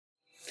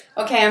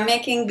Okay, I'm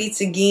making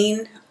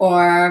pizzaghine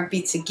or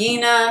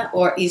pizzaghina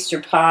or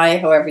Easter pie,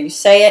 however you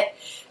say it.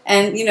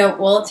 And, you know,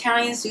 well,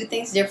 Italians do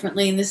things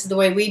differently, and this is the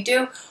way we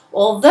do.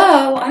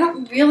 Although, I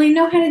don't really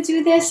know how to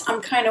do this,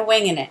 I'm kind of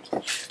winging it.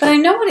 But I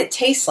know what it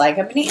tastes like.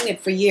 I've been eating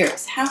it for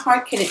years. How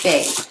hard could it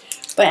be?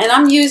 And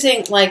I'm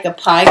using, like, a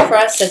pie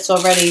crust that's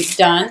already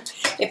done.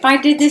 If I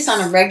did this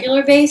on a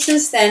regular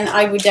basis, then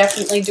I would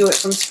definitely do it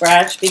from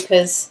scratch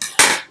because,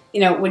 you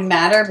know, it wouldn't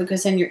matter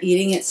because then you're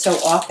eating it so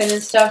often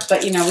and stuff.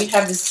 But, you know, we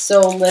have this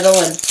so little,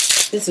 and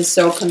this is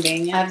so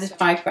convenient. I have this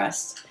pie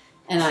crust,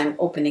 and I'm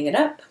opening it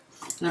up,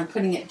 and I'm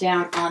putting it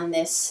down on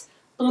this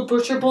little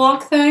butcher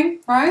block thing,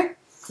 right?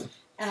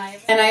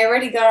 And I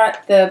already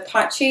got the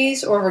pot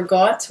cheese or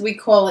ricotta. We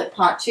call it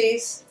pot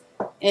cheese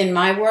in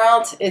my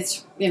world.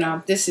 It's, you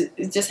know,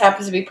 it just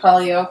happens to be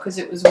polio because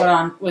it was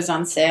what was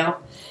on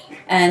sale.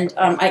 And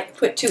I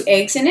put 2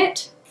 eggs in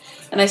it,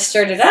 and I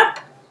stirred it up.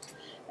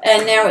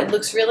 And now it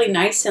looks really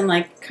nice and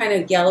like kind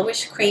of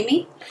yellowish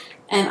creamy.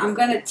 And I'm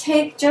going to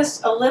take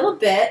just a little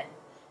bit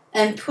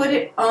and put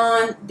it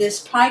on this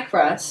pie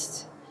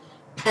crust.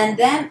 And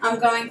then I'm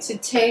going to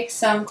take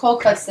some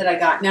cold cuts that I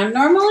got. Now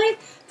normally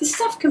this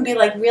stuff can be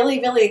like really,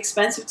 really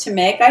expensive to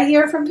make, I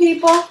hear from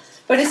people.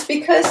 But it's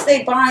because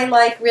they buy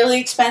like really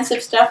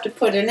expensive stuff to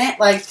put in it.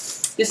 Like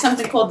there's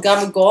something called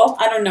gabagool.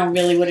 I don't know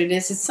really what it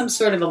is. It's some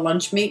sort of a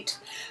lunch meat.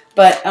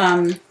 But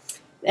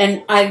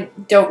and I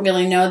don't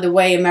really know the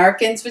way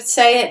Americans would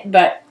say it,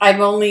 but I've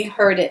only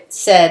heard it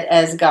said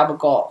as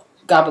gabagool.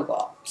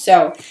 Gabagool.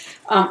 So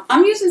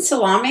I'm using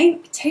salami.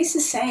 It tastes the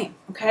same.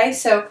 Okay,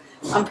 so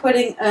I'm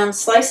putting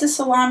slice of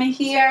salami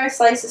here,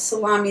 slice of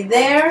salami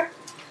there,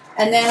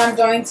 and then I'm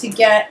going to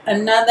get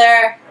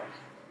another,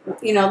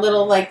 you know,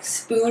 little like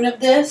spoon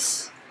of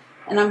this,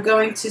 and I'm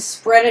going to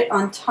spread it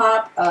on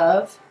top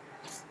of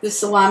the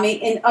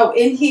salami. And oh,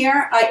 in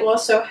here I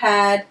also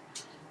had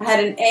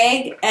an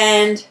egg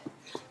and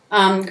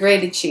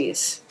grated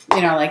cheese,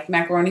 you know, like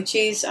macaroni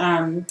cheese,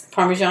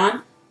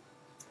 Parmesan.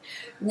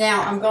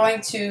 Now I'm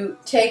going to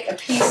take a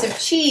piece of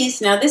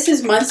cheese. Now this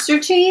is Munster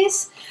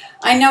cheese.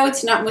 I know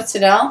it's not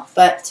mozzarella,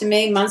 but to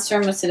me Munster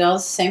and mozzarella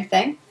is the same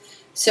thing.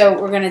 So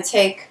we're going to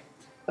take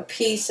a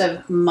piece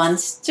of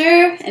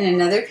Munster and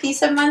another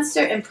piece of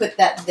Munster and put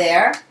that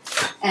there.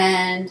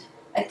 And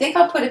I think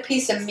I'll put a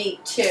piece of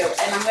meat too.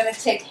 And I'm going to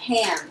take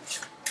ham.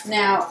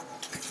 Now,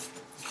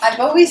 I've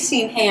always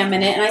seen ham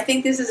in it, and I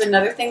think this is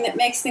another thing that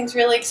makes things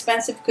really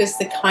expensive because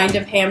the kind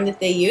of ham that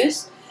they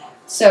use.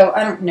 So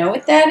I don't know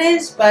what that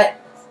is, but,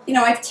 you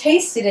know, I've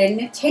tasted it, and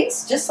it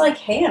tastes just like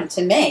ham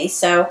to me.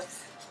 So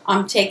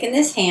I'm taking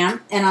this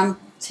ham, and I'm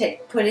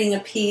putting a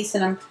piece,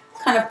 and I'm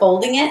kind of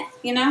folding it,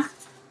 you know.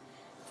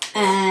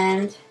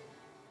 And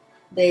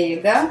there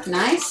you go.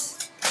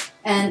 Nice.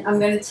 And I'm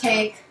going to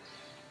take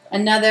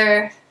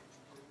another,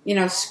 you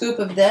know, scoop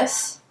of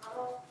this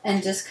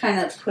and just kind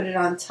of put it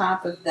on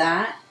top of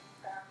that.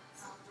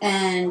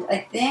 And I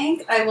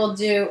think I will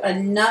do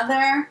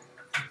another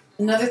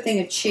thing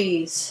of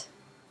cheese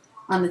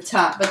on the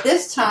top. But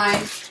this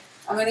time,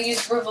 I'm going to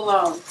use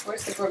provolone.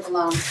 Where's the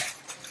provolone?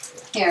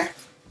 Here.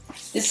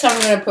 This time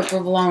I'm going to put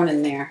provolone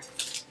in there.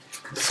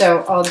 So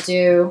I'll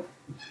do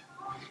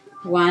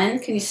one.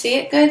 Can you see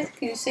it good?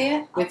 Can you see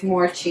it? With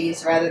more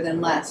cheese rather than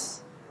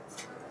less.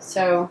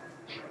 So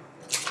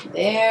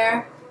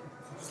there.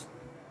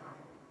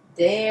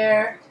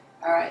 There.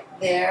 All right,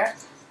 there.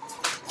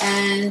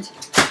 And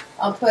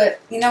I'll put,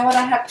 you know what,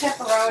 I have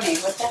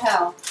pepperoni. What the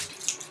hell?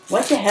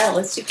 What the hell?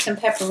 Let's do some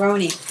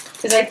pepperoni.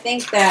 Because I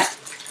think that,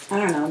 I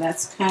don't know,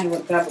 that's kind of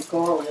what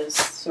gabagool is,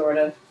 sort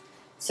of.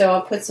 So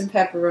I'll put some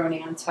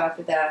pepperoni on top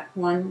of that.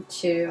 1,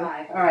 2,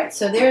 5. All right,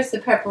 so there's the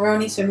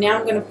pepperoni. So now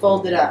I'm going to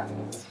fold it up.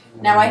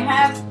 Now I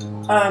have,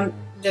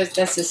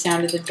 that's the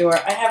sound of the door.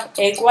 I have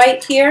egg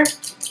white here.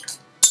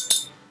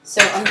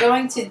 So I'm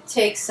going to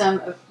take some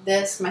of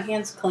this, my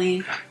hand's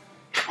clean,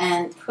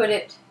 and put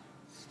it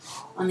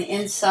on the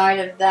inside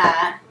of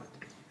that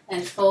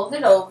and fold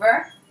it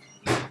over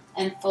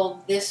and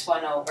fold this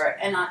one over.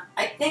 And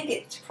I think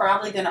it's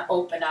probably going to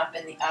open up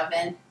in the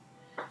oven,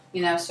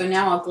 you know, so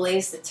now I'll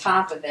glaze the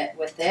top of it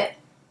with it.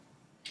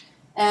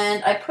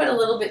 And I put a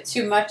little bit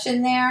too much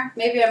in there.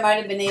 Maybe I might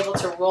have been able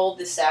to roll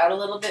this out a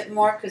little bit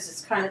more because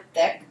it's kind of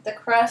thick, the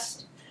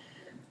crust.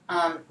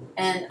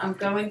 And I'm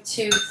going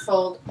to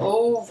fold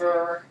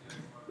over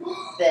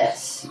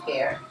this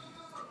here.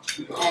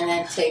 And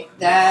then take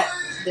the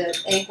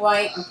egg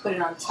white, and put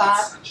it on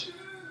top.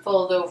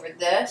 Fold over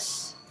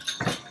this.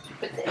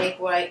 Put the egg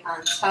white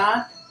on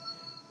top.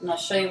 And I'll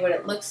show you what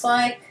it looks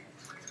like.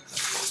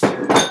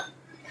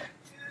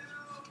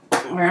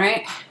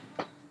 Alright.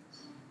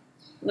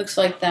 Looks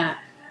like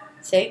that.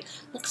 See?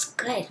 Looks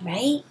good,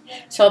 right?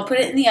 So I'll put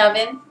it in the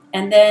oven.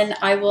 And then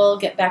I will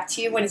get back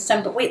to you when it's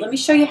done. But wait, let me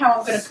show you how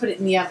I'm going to put it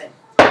in the oven.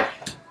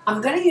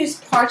 I'm going to use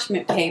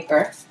parchment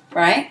paper,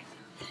 right?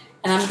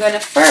 And I'm going to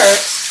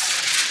first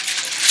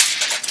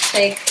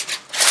take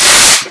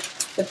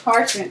the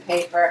parchment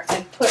paper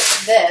and put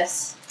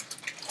this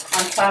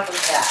on top of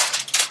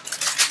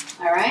that.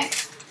 All right?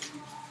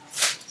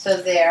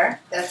 So there,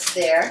 that's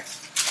there.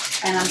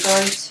 And I'm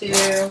going to,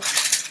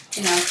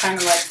 you know, kind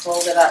of like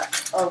fold it up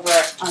over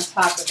on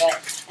top of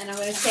it. And I'm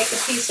going to take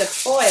a piece of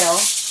foil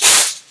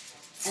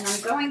and I'm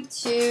going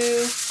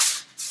to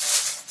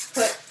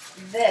put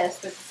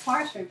this with the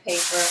parchment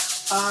paper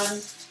on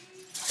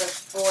the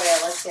foil.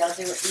 Let's see, I'll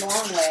do it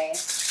long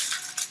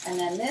ways. And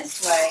then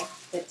this way,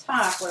 the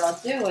top, what I'll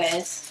do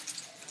is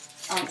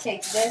I'll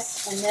take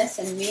this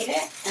and meet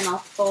it and I'll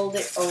fold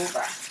it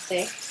over.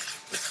 See?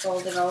 Just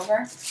fold it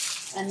over.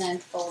 And then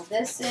fold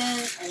this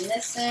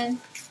in,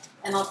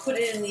 and I'll put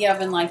it in the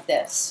oven like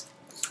this.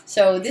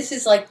 So this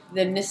is like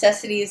the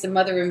necessity is the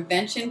mother of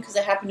invention, because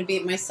I happen to be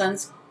at my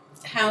son's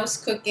house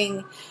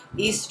cooking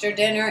Easter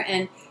dinner,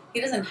 and he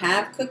doesn't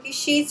have cookie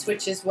sheets,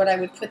 which is what I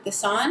would put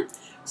this on.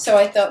 So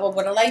I thought, well,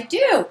 what'll I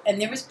do?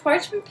 And there was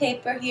parchment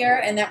paper here,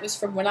 and that was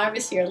from when I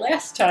was here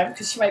last time,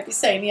 because you might be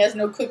saying he has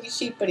no cookie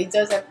sheet, but he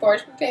does have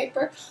parchment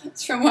paper.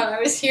 It's from when I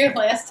was here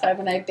last time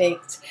when I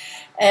baked.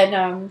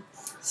 And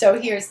so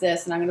here's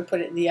this, and I'm going to put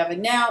it in the oven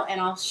now,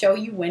 and I'll show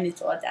you when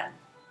it's all done.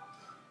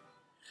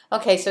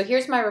 Okay, so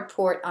here's my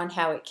report on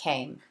how it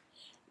came.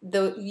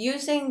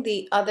 Using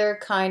the other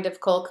kind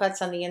of cold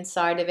cuts on the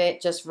inside of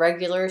it, just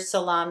regular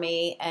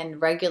salami and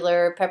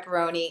regular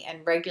pepperoni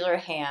and regular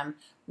ham,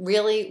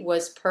 really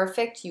was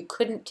perfect. You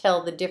couldn't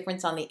tell the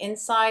difference on the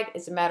inside.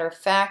 As a matter of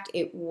fact,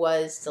 it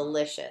was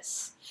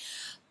delicious.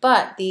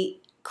 But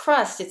the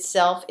crust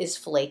itself is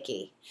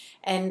flaky.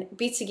 And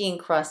pizza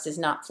crust is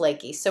not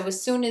flaky. So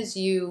as soon as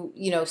you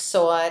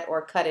saw it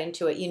or cut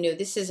into it, you knew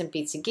this isn't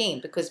pizza,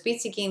 because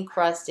pizza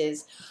crust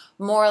is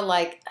more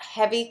like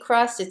heavy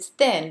crust. It's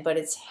thin, but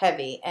it's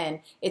heavy, and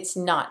it's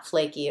not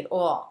flaky at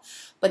all.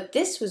 But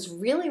this was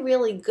really,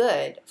 really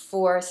good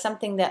for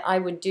something that I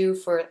would do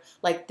for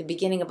like the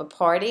beginning of a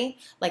party.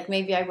 Like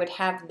maybe I would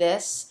have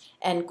this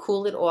and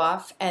cool it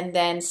off and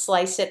then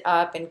slice it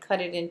up and cut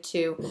it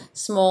into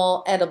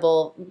small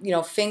edible,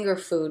 finger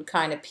food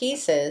kind of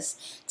pieces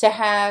to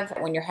have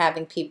when you're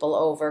having people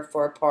over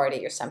for a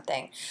party or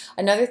something.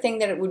 Another thing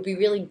that it would be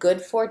really good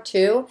for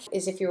too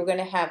is if you were going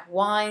to have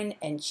wine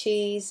and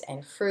cheese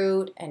and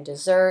fruit and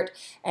dessert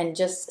and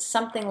just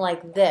something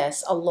like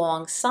this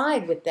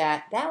alongside with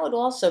that, that would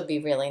also be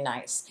really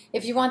nice.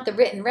 If you want the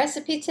written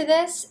recipe to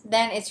this,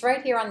 then it's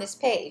right here on this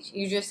page.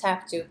 You just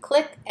have to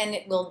click and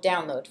it will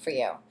download for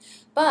you.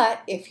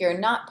 But if you're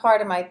not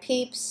part of my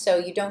peeps, so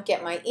you don't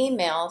get my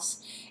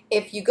emails,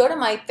 if you go to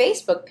my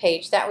Facebook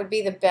page, that would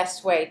be the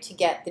best way to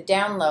get the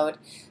download.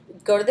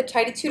 Go to the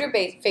Tidy Tutor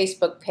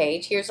Facebook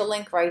page, here's a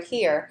link right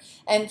here,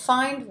 and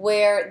find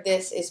where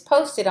this is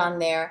posted on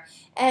there,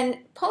 and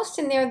post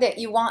in there that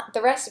you want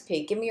the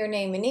recipe. Give me your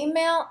name and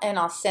email, and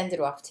I'll send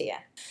it off to you.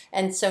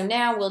 And so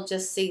now we'll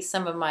just see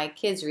some of my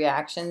kids'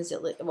 reactions,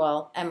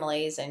 well,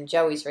 Emily's and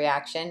Joey's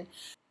reaction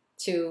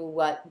to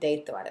what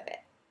they thought of it.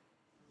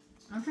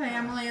 Okay,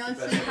 Emily,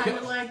 let's see how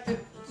you like the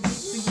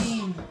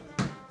game.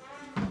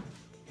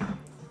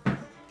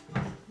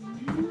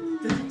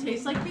 Does it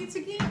taste like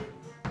pizza game?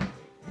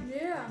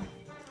 Yeah.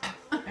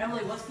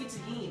 Emily, what's pizza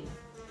game?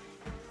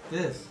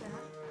 This.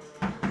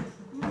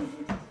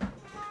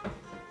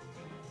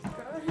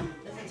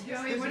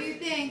 Joey, what do you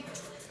think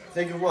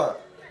Think of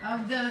what?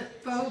 of the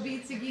faux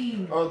pizza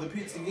game? Oh, the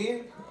pizza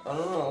game? I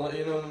don't know. I'll let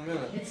you know in a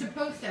minute. It's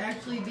supposed to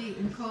actually be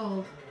eaten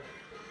cold.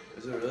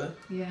 Is it really?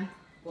 Yeah.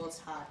 Well, it's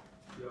hot.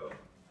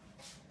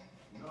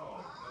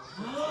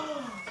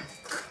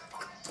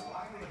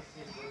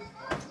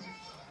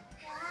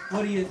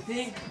 What do you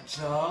think,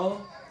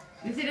 Joe?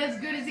 Is it as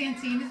good as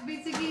Antina's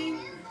pizza game?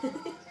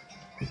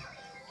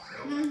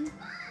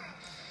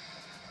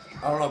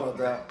 I don't know about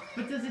that.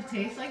 But does it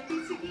taste like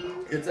pizza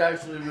game? It's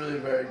actually really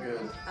very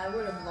good. I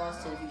would have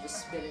lost it if you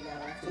just spit it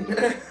out after.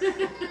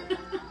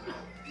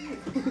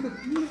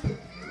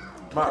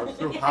 Wow, it's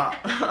too hot.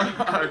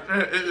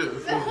 It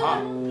is too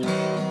hot.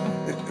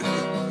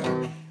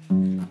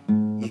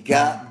 You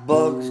got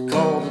bugs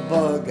called a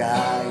bug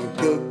eye. You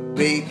cook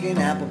bacon,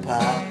 apple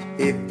pie.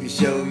 If you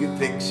show you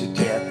fix your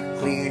tail,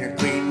 clean or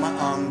clean my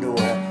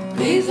underwear.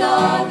 These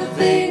are the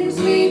things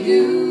we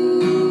do.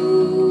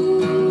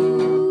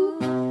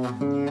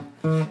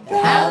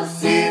 The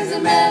house is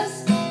a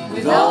mess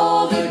with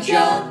all the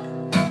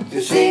junk.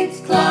 The sink's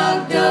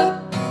clogged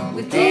up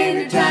with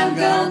dinner time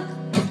gunk.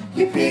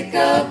 You pick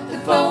up the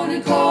phone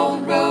and call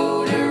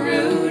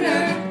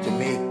Roto-Rooter to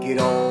make it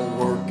all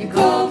work. You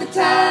call the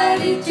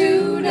Tidy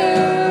Tutor.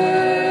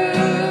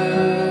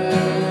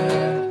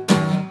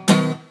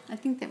 I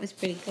think that was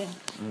pretty good,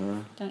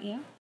 don't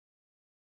you?